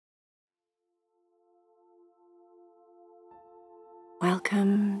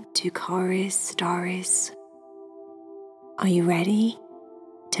welcome to Cory's Stories. Are you ready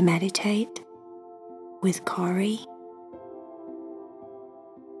to meditate with Cory?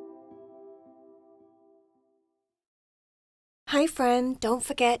 Hi friend, don't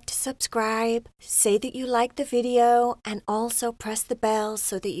forget to subscribe, say that you like the video, and also press the bell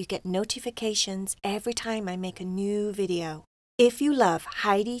so that you get notifications every time I make a new video. If you love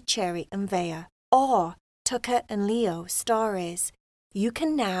Heidi, Cherry, and VAYA, or Tucker and Leo stories, you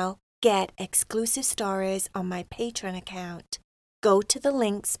can now get exclusive stories on my Patreon account. Go to the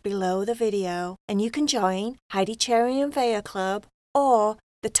links below the video and you can join Heidi, Cherry, and VAYA Club or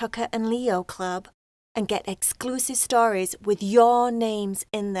the Tucker and Leo Club and get exclusive stories with your names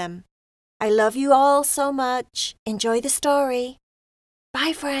in them. I love you all so much. Enjoy the story.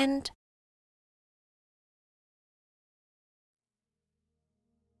 Bye, friend.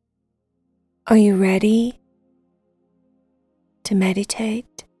 Are you ready to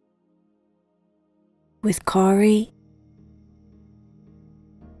meditate with Cory?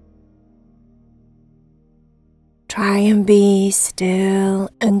 Try and be still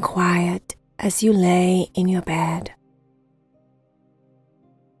and quiet as you lay in your bed.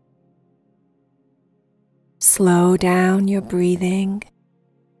 Slow down your breathing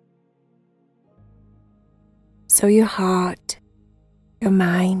so your heart, your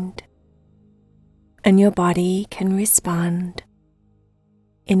mind, and your body can respond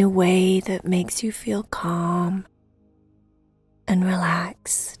in a way that makes you feel calm and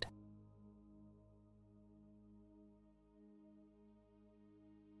relaxed.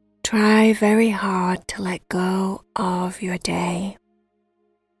 Try very hard to let go of your day.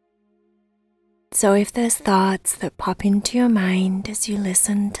 So if there's thoughts that pop into your mind as you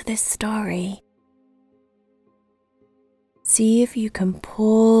listen to this story, see if you can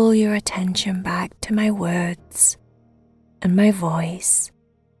pull your attention back to my words and my voice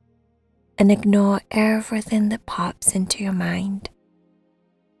and ignore everything that pops into your mind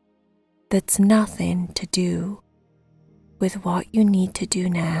that's nothing to do with what you need to do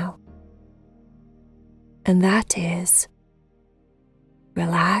now. And that is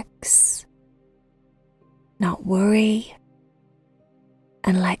relax, not worry,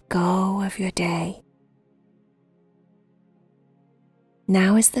 and let go of your day.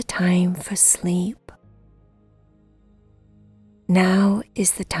 Now is the time for sleep. Now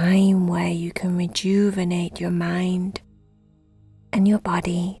is the time where you can rejuvenate your mind and your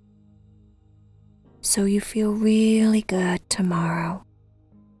body so you feel really good tomorrow.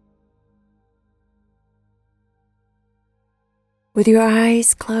 With your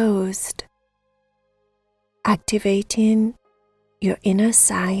eyes closed, activating your inner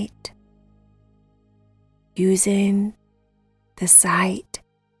sight, using the sight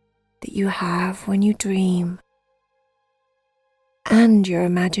that you have when you dream, and your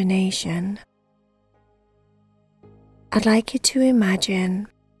imagination, I'd like you to imagine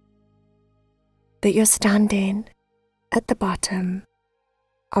that you're standing at the bottom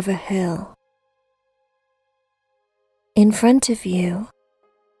of a hill. In front of you,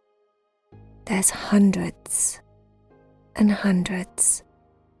 there's hundreds and hundreds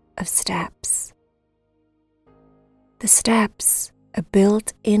of steps. The steps are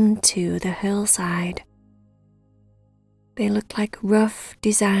built into the hillside. They look like rough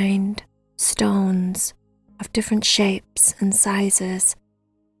designed stones of different shapes and sizes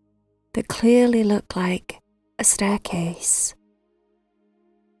that clearly look like a staircase.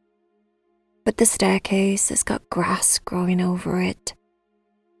 But the staircase has got grass growing over it,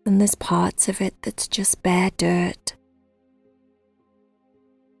 and there's parts of it that's just bare dirt.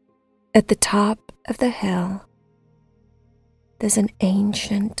 At the top of the hill, there's an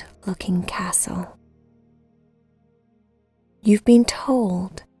ancient looking castle. You've been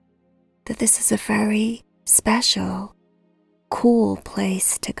told that this is a very special, cool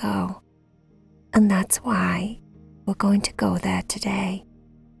place to go, and that's why we're going to go there today.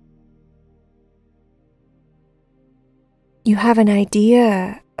 You have an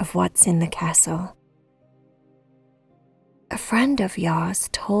idea of what's in the castle. A friend of yours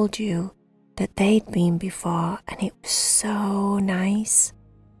told you that they'd been before and it was so nice.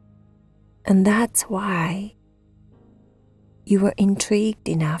 And that's why you were intrigued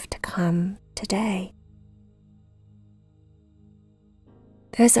enough to come today.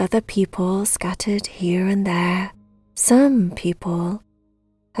 There's other people scattered here and there. Some people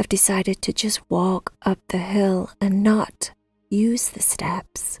have decided to just walk up the hill and not use the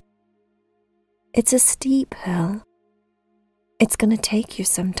steps. It's a steep hill. It's going to take you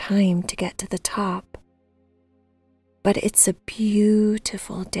some time to get to the top, but it's a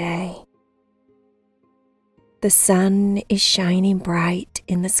beautiful day. The sun is shining bright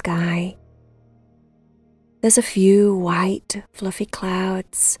in the sky. There's a few white, fluffy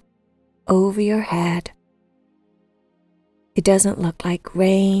clouds over your head. It doesn't look like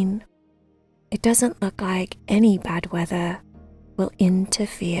rain. It doesn't look like any bad weather will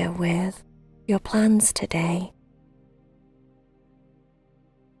interfere with your plans today.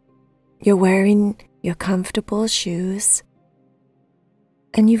 You're wearing your comfortable shoes,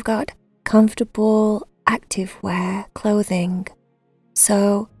 and you've got comfortable activewear clothing,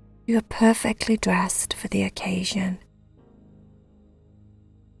 so you're perfectly dressed for the occasion.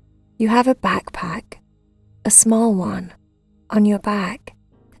 You have a backpack, a small one, on your back,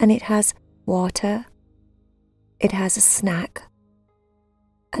 and it has water, it has a snack,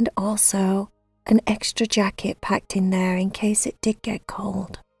 and also an extra jacket packed in there in case it did get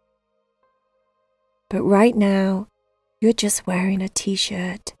cold. But right now, you're just wearing a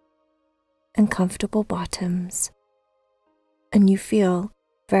t-shirt and comfortable bottoms, and you feel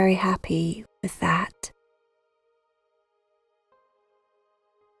very happy with that.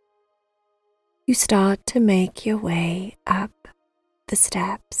 You start to make your way up the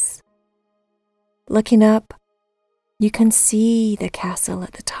steps. Looking up, you can see the castle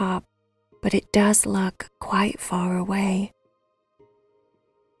at the top, but it does look quite far away.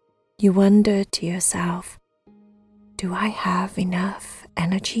 You wonder to yourself, do I have enough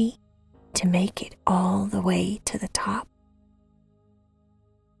energy to make it all the way to the top?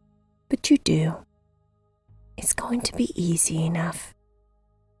 But you do. It's going to be easy enough.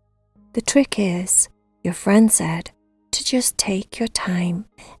 The trick is, your friend said, to just take your time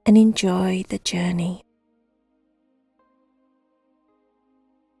and enjoy the journey.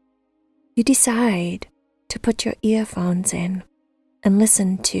 You decide to put your earphones in and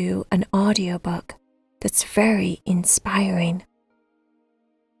listen to an audiobook that's very inspiring.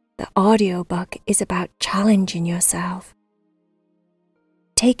 The audiobook is about challenging yourself,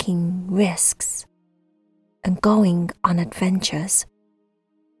 taking risks, and going on adventures.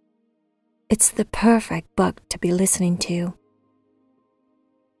 It's the perfect book to be listening to.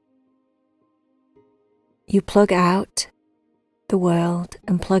 You plug out the world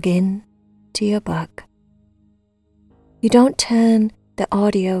and plug in to your book. You don't turn the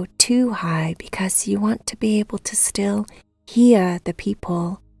audio too high because you want to be able to still hear the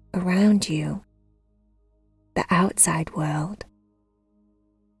people around you, the outside world,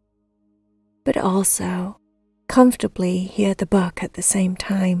 but also comfortably hear the book at the same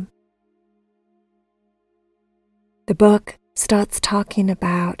time. The book starts talking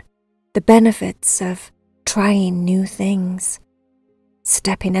about the benefits of trying new things,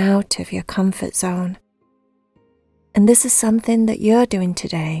 stepping out of your comfort zone. And this is something that you're doing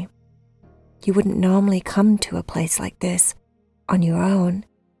today. You wouldn't normally come to a place like this on your own,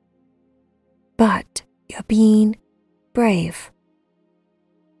 but you're being brave.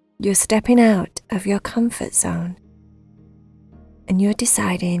 You're stepping out of your comfort zone, and you're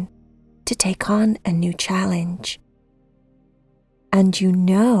deciding to take on a new challenge. And you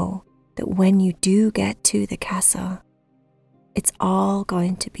know that when you do get to the castle, it's all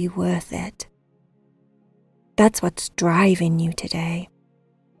going to be worth it. That's what's driving you today.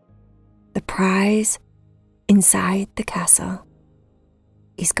 The prize inside the castle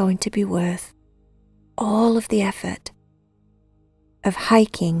is going to be worth all of the effort of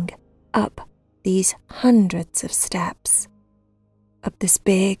hiking up these hundreds of steps up this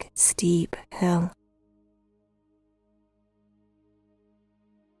big, steep hill.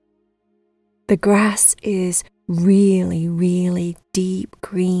 The grass is really, really deep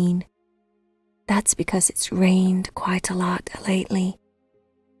green. That's because it's rained quite a lot lately.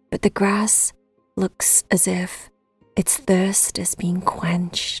 But the grass looks as if its thirst is being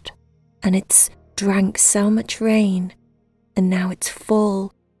quenched, and it's drank so much rain, and now it's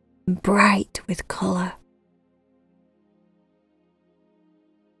full and bright with colour.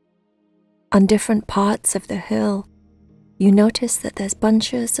 On different parts of the hill, you notice that there's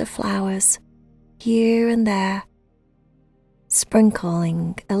bunches of flowers here and there,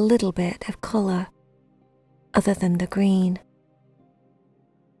 sprinkling a little bit of colour other than the green.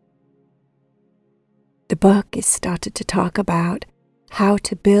 The book is started to talk about how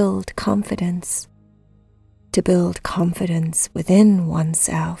to build confidence. To build confidence within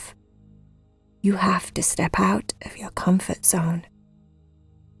oneself, you have to step out of your comfort zone.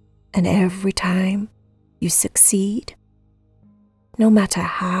 And every time you succeed, no matter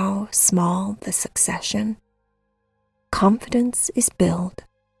how small the succession, confidence is built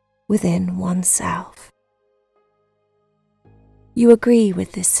within oneself. You agree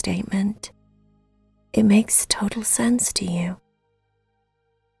with this statement. It makes total sense to you.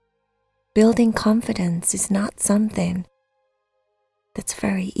 building confidence is not something that's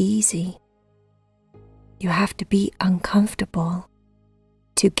very easy. You have to be uncomfortable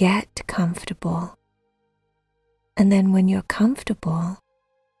to get comfortable. And then when you're comfortable,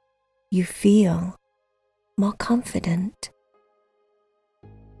 you feel more confident.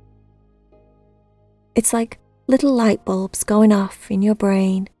 It's like little light bulbs going off in your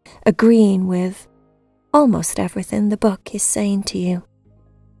brain, agreeing with almost everything the book is saying to you.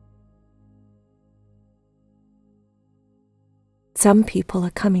 Some people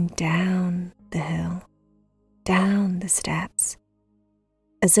are coming down the hill, down the steps,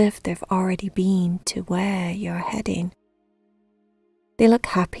 as if they've already been to where you're heading. They look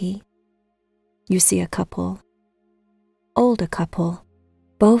happy. You see a couple, older couple,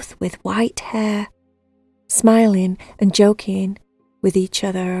 both with white hair, smiling and joking with each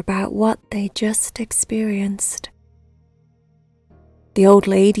other about what they just experienced. The old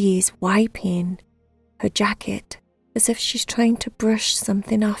lady is wiping her jacket as if she's trying to brush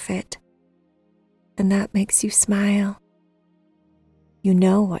something off it, and that makes you smile. You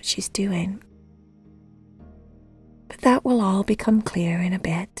know what she's doing. But that will all become clear in a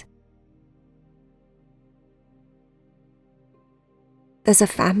bit. There's a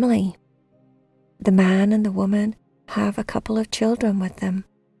family. The man and the woman have a couple of children with them.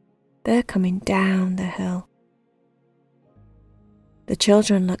 They're coming down the hill. The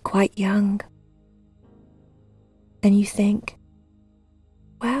children look quite young. And you think,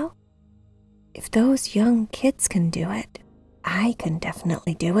 well, if those young kids can do it, I can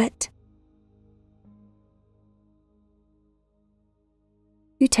definitely do it.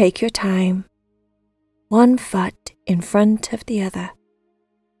 You take your time, one foot in front of the other,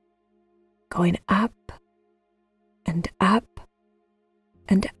 going up and up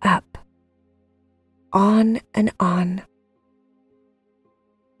and up, on and on.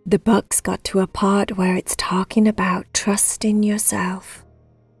 The book's got to a part where it's talking about trusting yourself,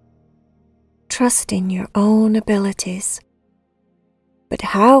 trusting your own abilities. But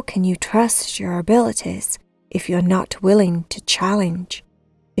how can you trust your abilities if you're not willing to challenge,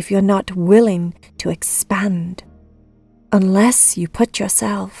 if you're not willing to expand? Unless you put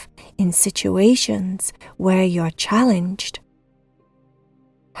yourself in situations where you're challenged,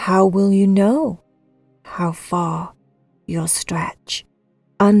 how will you know how far you'll stretch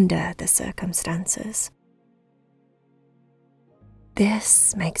under the circumstances?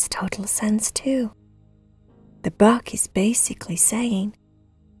 This makes total sense too. The book is basically saying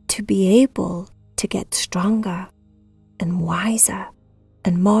to be able to get stronger and wiser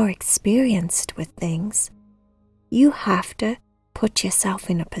and more experienced with things, you have to put yourself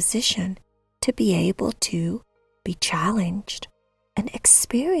in a position to be able to be challenged and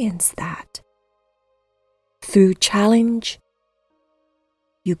experience that. Through challenge,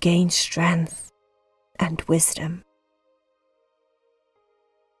 you gain strength and wisdom.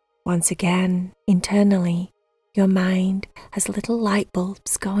 Once again, internally, your mind has little light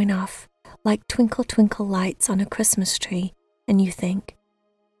bulbs going off like twinkle twinkle lights on a Christmas tree, and you think,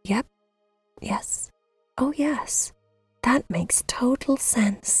 yep, yes, oh yes, that makes total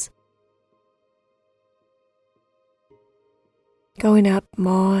sense. Going up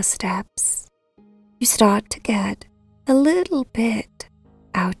more steps, you start to get a little bit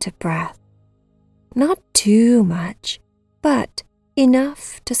out of breath. Not too much, but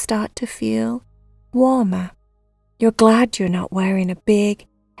enough to start to feel warmer. You're glad you're not wearing a big,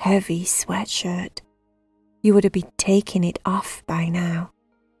 heavy sweatshirt. You would have been taking it off by now.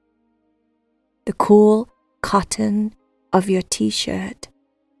 The cool cotton of your t-shirt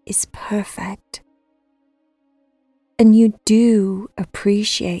is perfect. And you do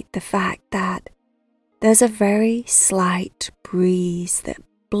appreciate the fact that there's a very slight breeze that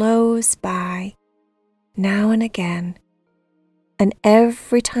blows by now and again, and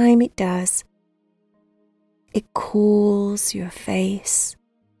every time it does, it cools your face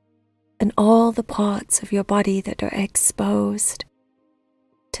and all the parts of your body that are exposed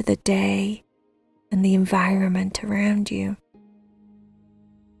to the day and the environment around you.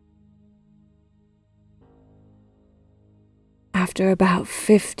 After about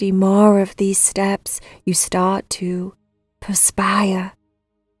 50 more of these steps, you start to perspire.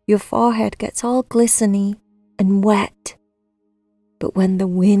 Your forehead gets all glistening and wet. But when the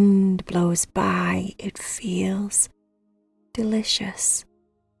wind blows by, it feels delicious.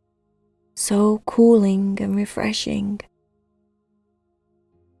 So cooling and refreshing.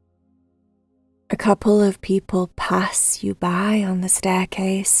 A couple of people pass you by on the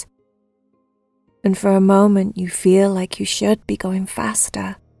staircase, and for a moment you feel like you should be going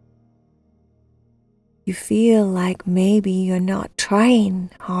faster. You feel like maybe you're not trying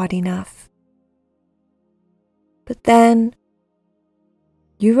hard enough. But then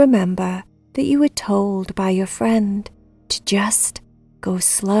you remember that you were told by your friend to just go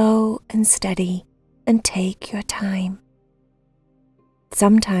slow and steady and take your time.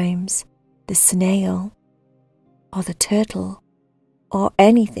 Sometimes the snail or the turtle or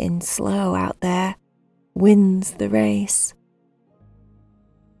anything slow out there wins the race.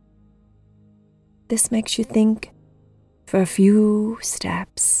 This makes you think for a few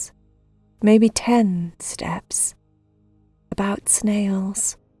steps, maybe 10 steps, about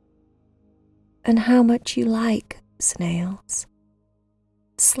snails and how much you like snails.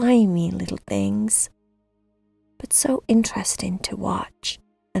 Slimy little things, but so interesting to watch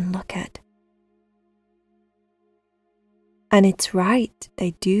and look at. And it's right,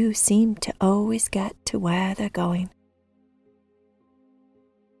 they do seem to always get to where they're going.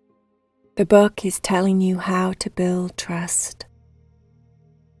 The book is telling you how to build trust.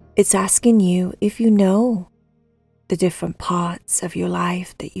 It's asking you if you know the different parts of your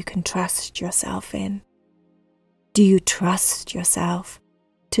life that you can trust yourself in. Do you trust yourself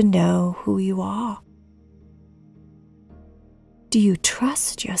to know who you are? Do you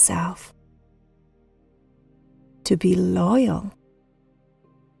trust yourself to be loyal,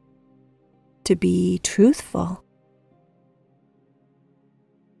 to be truthful,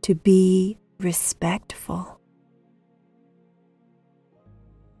 to be respectful?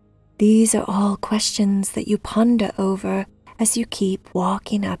 These are all questions that you ponder over as you keep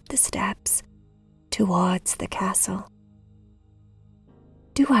walking up the steps towards the castle.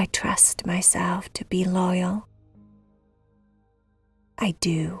 Do I trust myself to be loyal? I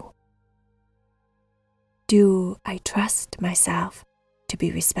do. Do I trust myself to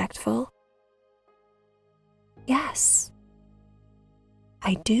be respectful? Yes,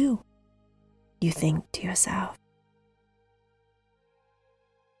 I do, you think to yourself.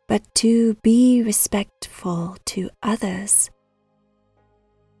 But to be respectful to others,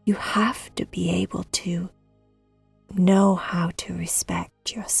 you have to be able to know how to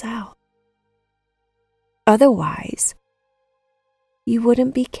respect yourself. Otherwise, you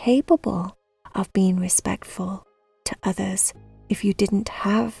wouldn't be capable of being respectful to others if you didn't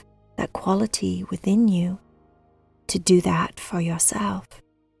have that quality within you to do that for yourself.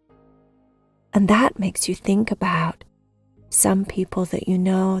 And that makes you think about some people that you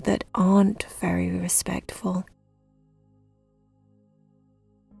know that aren't very respectful.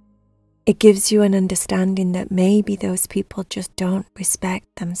 It gives you an understanding that maybe those people just don't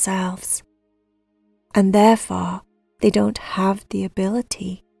respect themselves, and therefore they don't have the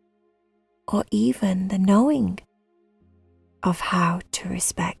ability or even the knowing of how to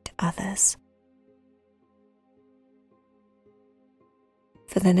respect others.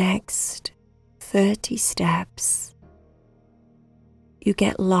 For the next 30 steps, you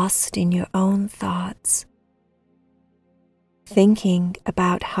get lost in your own thoughts, thinking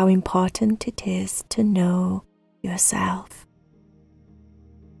about how important it is to know yourself.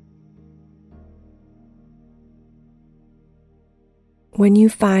 When you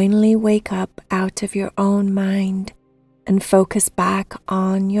finally wake up out of your own mind and focus back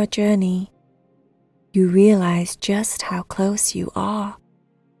on your journey, you realize just how close you are.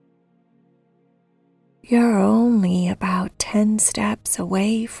 You're only about 10 steps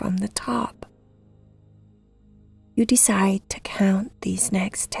away from the top. You decide to count these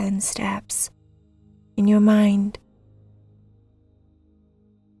next 10 steps in your mind.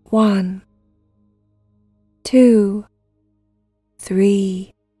 1, 2,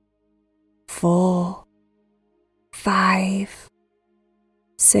 3, 4, 5,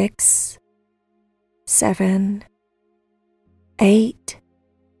 6, 7, 8,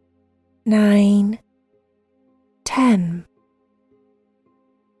 9, 10.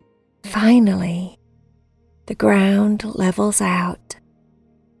 Finally, the ground levels out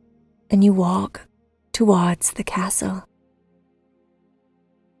and you walk towards the castle.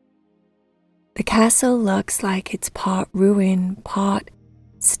 The castle looks like it's part ruin, part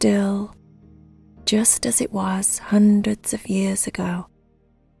still, just as it was hundreds of years ago.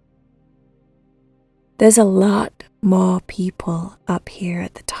 There's a lot more people up here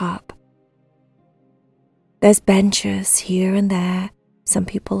at the top. There's benches here and there. Some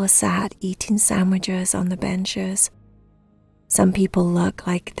people are sat eating sandwiches on the benches. Some people look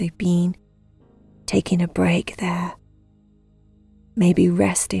like they've been taking a break there, maybe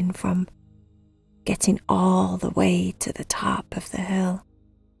resting from getting all the way to the top of the hill.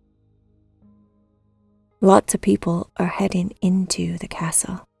 Lots of people are heading into the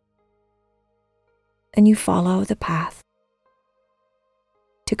castle, and you follow the path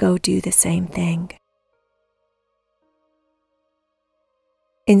to go do the same thing.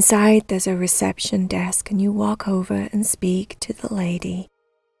 Inside there's a reception desk and you walk over and speak to the lady.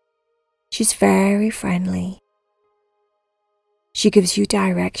 She's very friendly. She gives you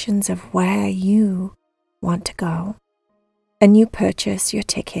directions of where you want to go, and you purchase your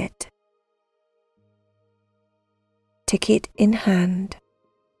ticket. Ticket in hand,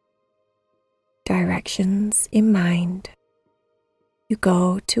 directions in mind. You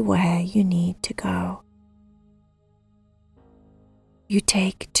go to where you need to go. You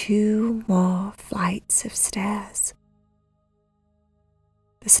take 2 more flights of stairs.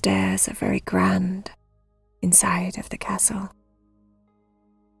 The stairs are very grand inside of the castle.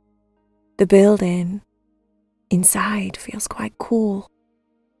 The building inside feels quite cool.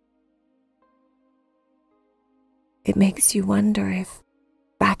 It makes you wonder if,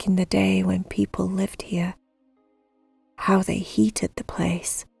 back in the day when people lived here, how they heated the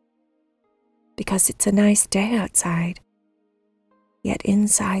place. Because it's a nice day outside, yet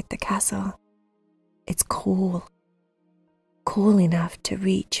inside the castle, it's cool. Cool enough to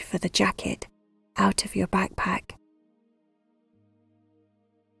reach for the jacket out of your backpack.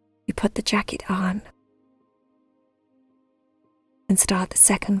 You put the jacket on and start the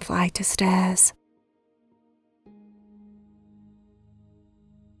 2nd flight of stairs.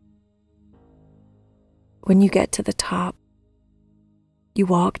 When you get to the top, you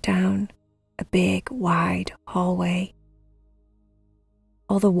walk down a big, wide hallway.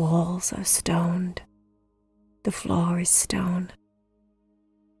 All the walls are stoned. The floor is stone.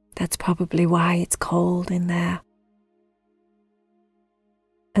 That's probably why it's cold in there.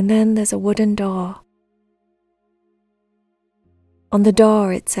 And then there's a wooden door. On the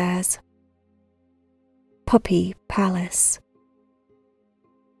door it says, Puppy Palace.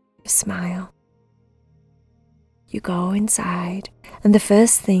 You smile. You go inside, and the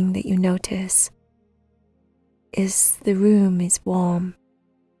first thing that you notice is the room is warm,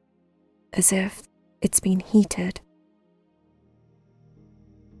 as if it's been heated.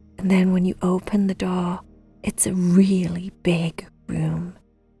 And then when you open the door, it's a really big room.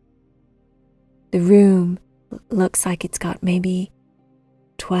 The room looks like it's got maybe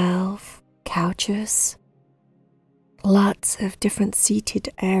 12 couches, lots of different seated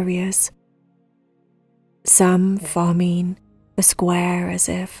areas, some forming a square as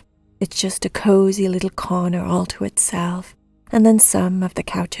if it's just a cozy little corner all to itself, and then some of the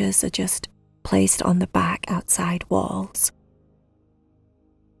couches are just placed on the back outside walls.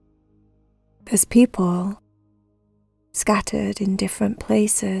 There's people scattered in different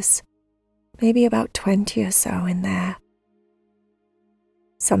places, maybe about 20 or so in there.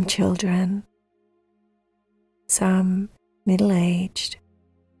 Some children, some middle-aged,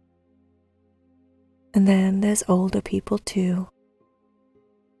 and then there's older people too.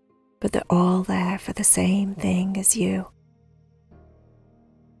 But they're all there for the same thing as you.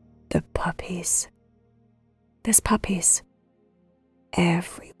 The puppies. There's puppies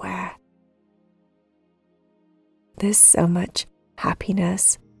everywhere. There's so much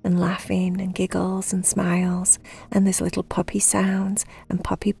happiness and laughing and giggles and smiles, and there's little puppy sounds and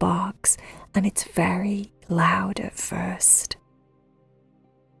puppy barks, and it's very loud at first.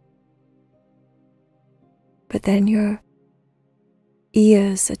 But then your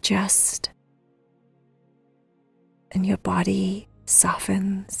ears adjust and your body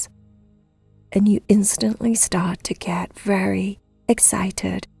softens, and you instantly start to get very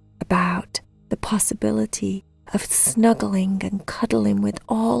excited about the possibility of snuggling and cuddling with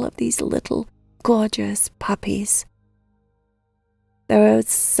all of these little gorgeous puppies. There are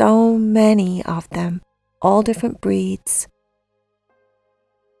so many of them, all different breeds,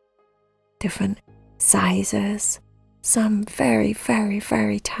 different sizes, some very, very,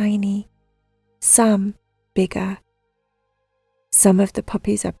 very tiny, some bigger. Some of the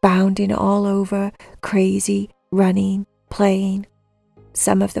puppies are bounding all over, crazy, running, playing.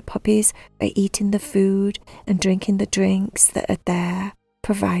 Some of the puppies are eating the food and drinking the drinks that are there,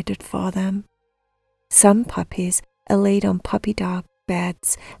 provided for them. Some puppies are laid on puppy dog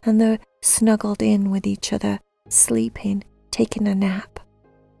beds and they're snuggled in with each other, sleeping, taking a nap.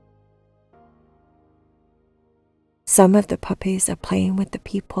 Some of the puppies are playing with the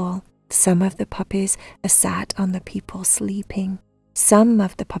people. Some of the puppies are sat on the people sleeping. Some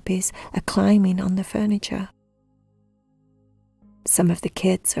of the puppies are climbing on the furniture. Some of the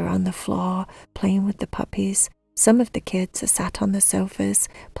kids are on the floor playing with the puppies. Some of the kids are sat on the sofas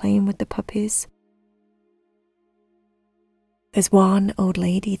playing with the puppies. There's one old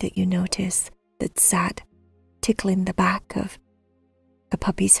lady that you notice that's sat tickling the back of a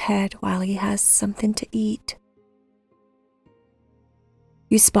puppy's head while he has something to eat.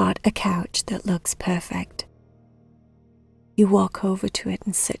 You spot a couch that looks perfect. You walk over to it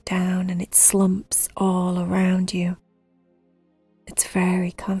and sit down, and it slumps all around you. It's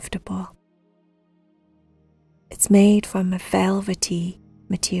very comfortable. It's made from a velvety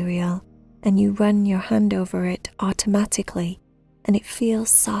material, and you run your hand over it automatically, and it feels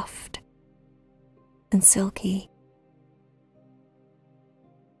soft and silky.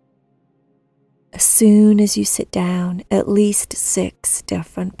 As soon as you sit down, at least 6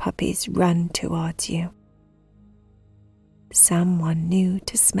 different puppies run towards you. Someone new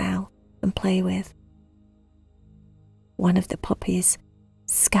to smell and play with. One of the puppies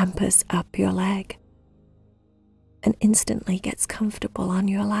scampers up your leg and instantly gets comfortable on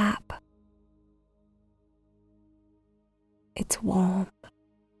your lap. It's warm,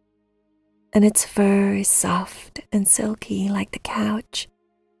 and its fur is soft and silky like the couch.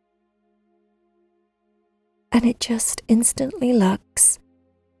 And it just instantly looks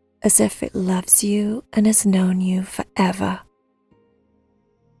as if it loves you and has known you forever.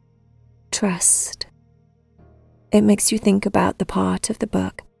 Trust. It makes you think about the part of the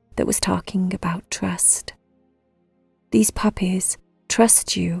book that was talking about trust. These puppies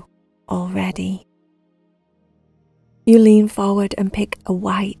trust you already. You lean forward and pick a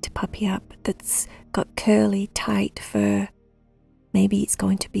white puppy up that's got curly, tight fur. Maybe it's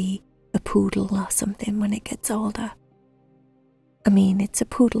going to be a poodle or something when it gets older. I mean, it's a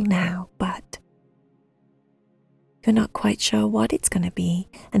poodle now, but you're not quite sure what it's going to be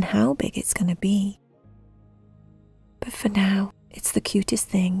and how big it's going to be. But for now, it's the cutest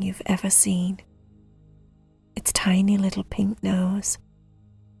thing you've ever seen. Its tiny little pink nose,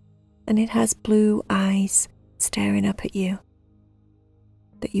 and it has blue eyes staring up at you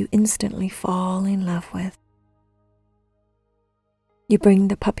that you instantly fall in love with. You bring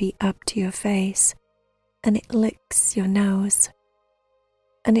the puppy up to your face, and it licks your nose,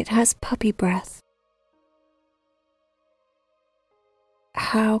 and it has puppy breath.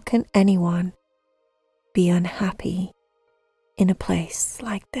 How can anyone be unhappy in a place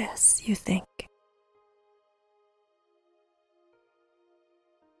like this, you think?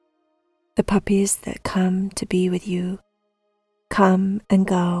 The puppies that come to be with you come and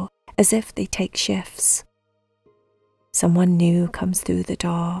go as if they take shifts. Someone new comes through the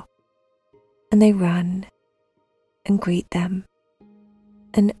door, and they run and greet them,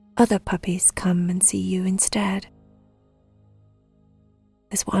 and other puppies come and see you instead.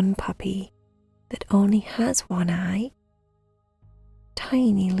 There's one puppy that only has one eye,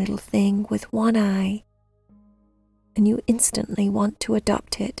 tiny little thing with one eye, and you instantly want to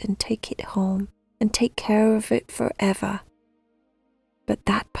adopt it and take it home and take care of it forever. But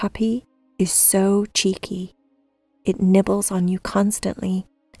that puppy is so cheeky. It nibbles on you constantly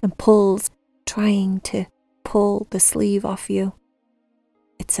and pulls, trying to pull the sleeve off you.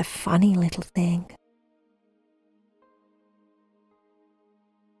 It's a funny little thing.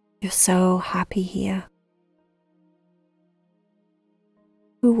 You're so happy here.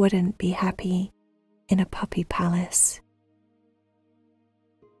 Who wouldn't be happy in a puppy palace?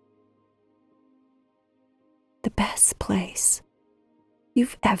 The best place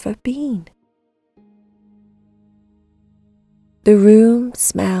you've ever been. The room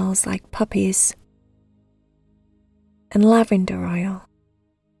smells like puppies and lavender oil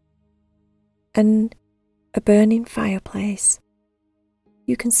and a burning fireplace.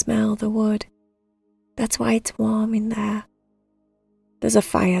 You can smell the wood. That's why it's warm in there. There's a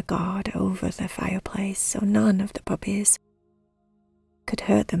fire guard over the fireplace, so none of the puppies could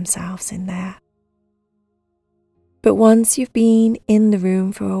hurt themselves in there. But once you've been in the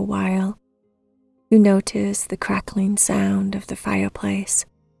room for a while, you notice the crackling sound of the fireplace,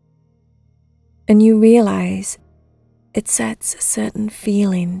 and you realize it sets a certain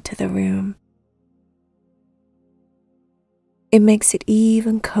feeling to the room. It makes it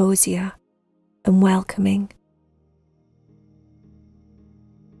even cozier and welcoming.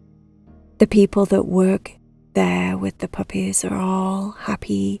 The people that work there with the puppies are all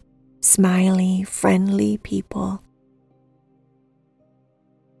happy, smiley, friendly people.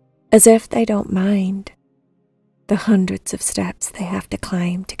 As if they don't mind the hundreds of steps they have to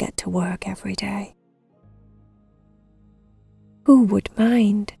climb to get to work every day. Who would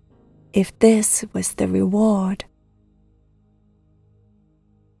mind if this was the reward?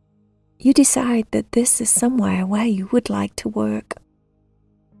 You decide that this is somewhere where you would like to work.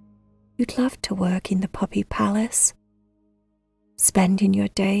 You'd love to work in the puppy palace, spending your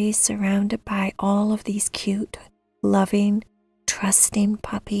days surrounded by all of these cute, loving, trusting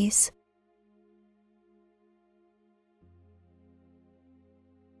puppies.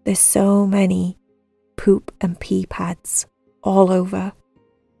 There's so many poop and pee pads all over.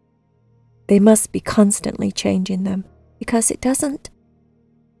 They must be constantly changing them because it doesn't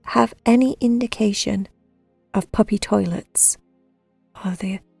have any indication of puppy toilets or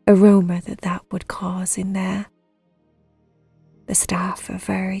the aroma that would cause in there. The staff are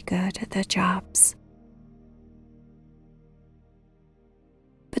very good at their jobs.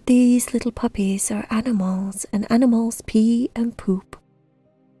 But these little puppies are animals, and animals pee and poop,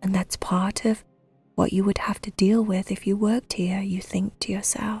 and that's part of what you would have to deal with if you worked here, you think to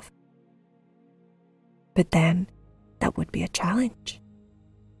yourself. But then that would be a challenge.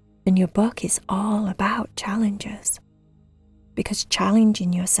 And your book is all about challenges, because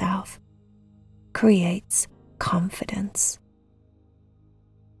challenging yourself creates confidence.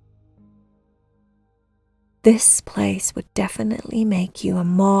 This place would definitely make you a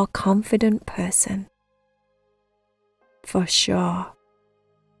more confident person, for sure.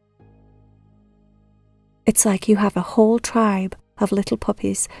 It's like you have a whole tribe of little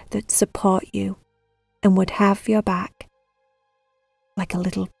puppies that support you and would have your back, like a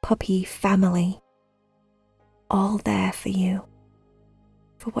little puppy family, all there for you,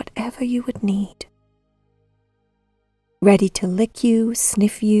 for whatever you would need. Ready to lick you,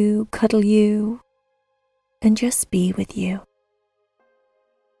 sniff you, cuddle you, and just be with you.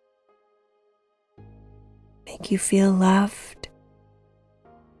 Make you feel loved.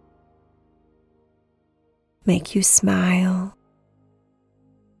 Make you smile.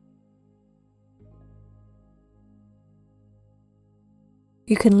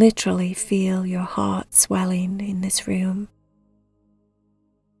 You can literally feel your heart swelling in this room,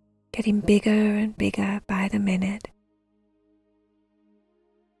 getting bigger and bigger by the minute.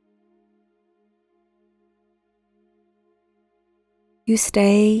 You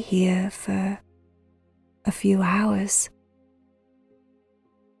stay here for a few hours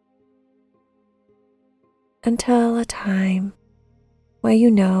until a time where you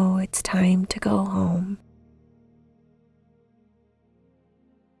know it's time to go home.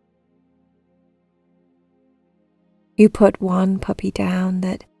 You put one puppy down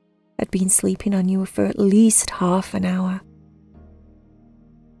that had been sleeping on you for at least half an hour.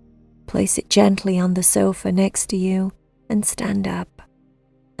 Place it gently on the sofa next to you and stand up,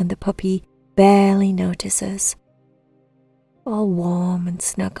 and the puppy barely notices, all warm and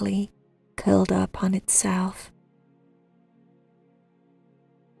snuggly, curled up on itself.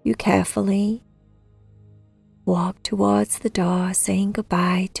 You carefully walk towards the door, saying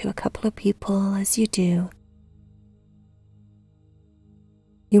goodbye to a couple of people as you do.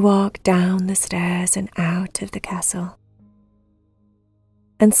 You walk down the stairs and out of the castle,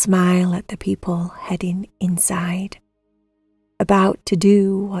 and smile at the people heading inside, about to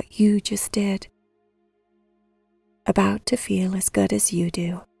do what you just did, about to feel as good as you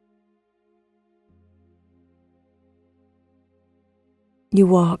do. You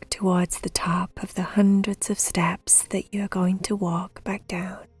walk towards the top of the hundreds of steps that you're going to walk back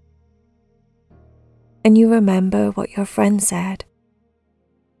down. And you remember what your friend said.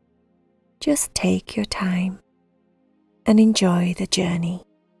 Just take your time and enjoy the journey.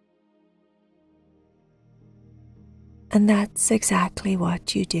 And that's exactly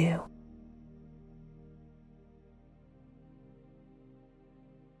what you do.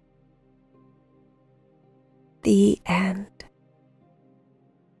 The end.